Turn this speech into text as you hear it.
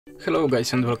Hello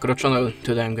guys and welcome to the channel.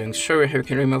 Today I'm going to show you how you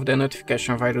can remove the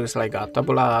notification virus like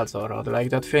tabula ads or other like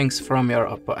that things from your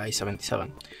Oppo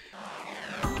A77.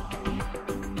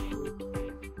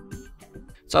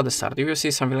 So at the start, if you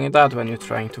see something like that when you're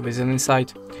trying to visit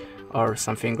inside, or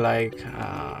something like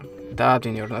that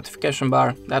in your notification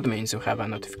bar, that means you have a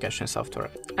notification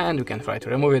software, and you can try to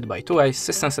remove it by two ways: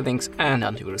 system settings and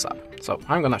antivirus app. So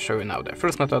I'm gonna show you now the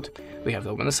first method. We have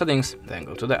to open the settings, then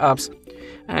go to the apps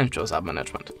and choose app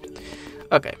management.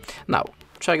 Okay, now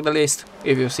check the list.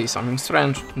 If you see something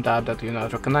strange, the app that you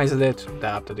not recognized it, the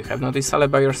app that you have not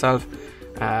installed by yourself,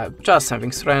 just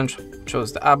something strange,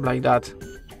 choose the app like that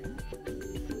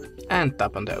and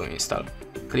tap on the uninstall.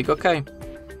 Click OK.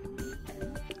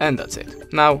 And that's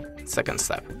it. Now, second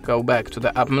step, go back to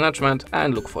the app management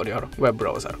and look for your web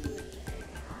browser.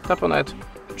 Tap on it,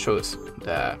 choose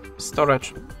the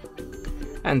storage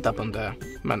and tap on the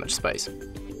manage space.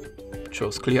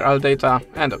 Choose clear all data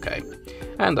and OK.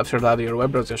 And after that your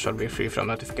web browser should be free from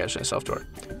notification software.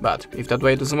 But if that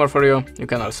way doesn't work for you, you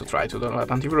can also try to download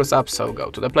antivirus app, so go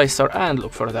to the Play Store and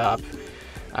look for the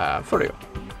app for you.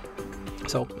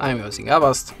 So I'm using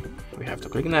Avast. We have to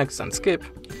click next and skip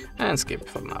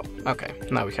for now. Okay,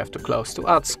 now we have to close two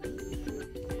ads,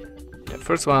 the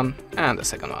first one and the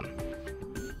second one.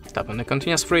 Tap on the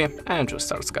continuous free and choose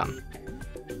start scan.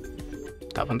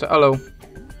 Tap on the allow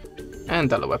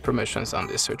and allow web permissions on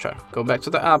this switcher. Go back to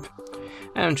the app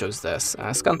and choose this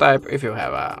scan type. If you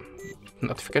have a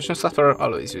notification software,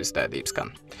 always use the deep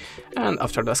scan. And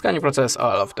after the scanning process,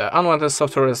 all of the unwanted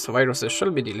softwares viruses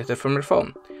should be deleted from your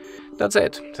phone. That's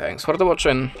it. Thanks for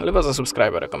watching. Leave us a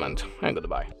subscribe or a comment, and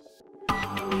goodbye.